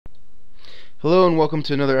Hello and welcome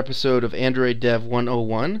to another episode of Android Dev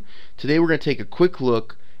 101. Today we're going to take a quick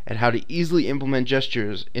look at how to easily implement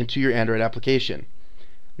gestures into your Android application.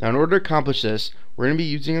 Now in order to accomplish this, we're going to be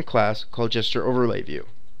using a class called GestureOverlayView.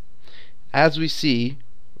 As we see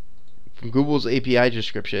from Google's API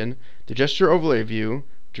description, the GestureOverlayView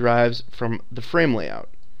derives from the frame layout.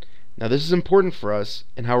 Now this is important for us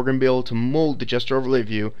in how we're going to be able to mold the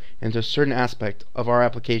GestureOverlayView into a certain aspect of our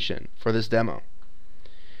application for this demo.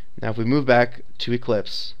 Now if we move back to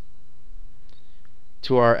Eclipse,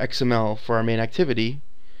 to our XML for our main activity,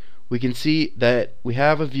 we can see that we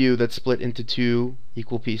have a view that's split into two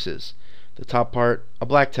equal pieces. The top part, a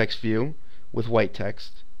black text view with white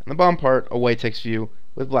text, and the bottom part, a white text view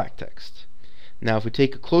with black text. Now if we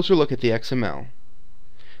take a closer look at the XML,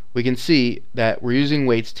 we can see that we're using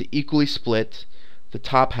weights to equally split the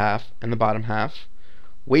top half and the bottom half.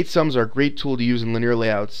 Weight sums are a great tool to use in linear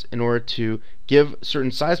layouts in order to give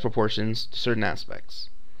certain size proportions to certain aspects.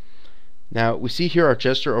 Now we see here our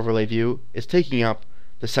gesture overlay view is taking up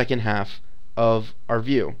the second half of our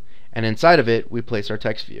view, and inside of it we place our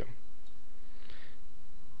text view.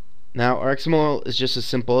 Now our XML is just as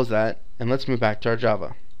simple as that, and let's move back to our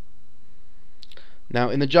Java. Now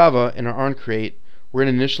in the Java, in our onCreate, we're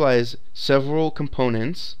going to initialize several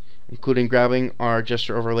components, including grabbing our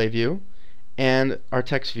gesture overlay view and our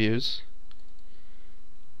text views,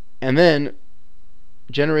 and then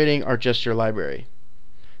generating our gesture library.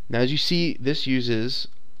 Now as you see, this uses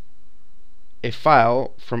a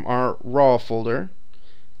file from our raw folder,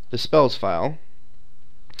 the spells file,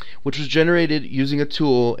 which was generated using a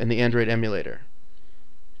tool in the Android emulator.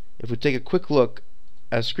 If we take a quick look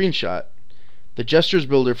at a screenshot, the gestures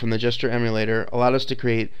builder from the gesture emulator allowed us to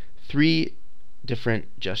create 3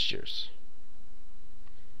 different gestures.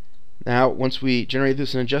 Now once we generate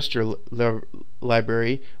this in a gesture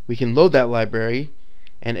library, we can load that library,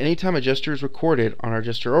 and anytime a gesture is recorded on our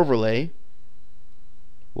gesture overlay,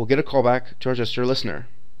 we'll get a callback to our gesture listener,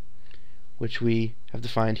 which we have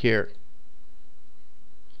defined here.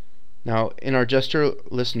 Now in our gesture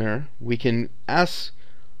listener, we can ask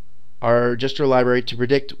our gesture library to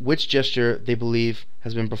predict which gesture they believe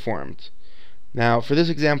has been performed. Now for this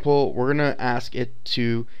example, we're going to ask it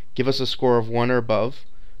to give us a score of 1 or above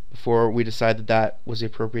before we decide that that was the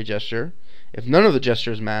appropriate gesture. If none of the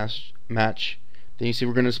gestures match, then you see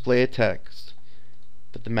we're going to display a text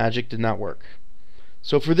that the magic did not work.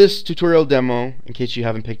 So for this tutorial demo, in case you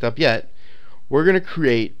haven't picked up yet, we're going to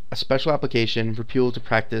create a special application for people to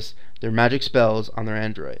practice their magic spells on their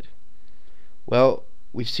Android. Well,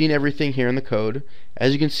 we've seen everything here in the code.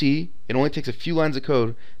 As you can see, it only takes a few lines of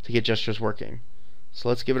code to get gestures working. So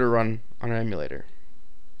let's give it a run on our emulator.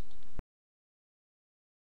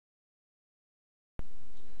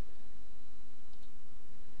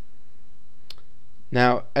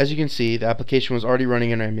 Now, as you can see, the application was already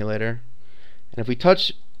running in our emulator, and if we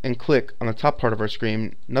touch and click on the top part of our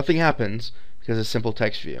screen, nothing happens because it's a simple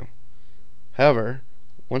text view. However,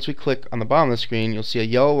 once we click on the bottom of the screen, you'll see a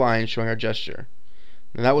yellow line showing our gesture.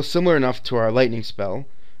 Now that was similar enough to our lightning spell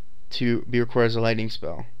to be recorded as a lightning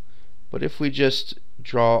spell. But if we just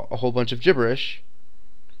draw a whole bunch of gibberish,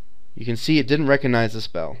 you can see it didn't recognize the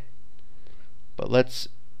spell. But let's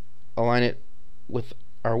align it with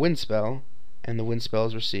our wind spell, and the wind spell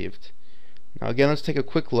is received. Now again, let's take a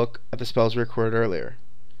quick look at the spells we recorded earlier.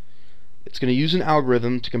 It's going to use an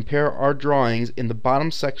algorithm to compare our drawings in the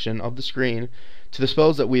bottom section of the screen to the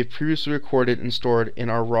spells that we have previously recorded and stored in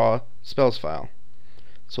our raw spells file.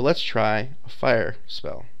 So let's try a fire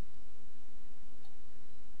spell.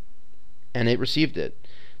 And it received it.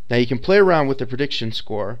 Now you can play around with the prediction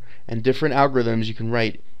score and different algorithms you can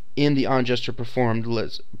write in the onGesture performed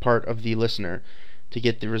part of the listener to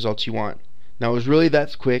get the results you want. Now it was really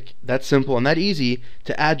that quick, that simple, and that easy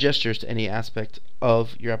to add gestures to any aspect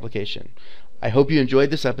of your application. I hope you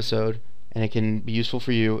enjoyed this episode and it can be useful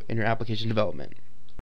for you in your application development.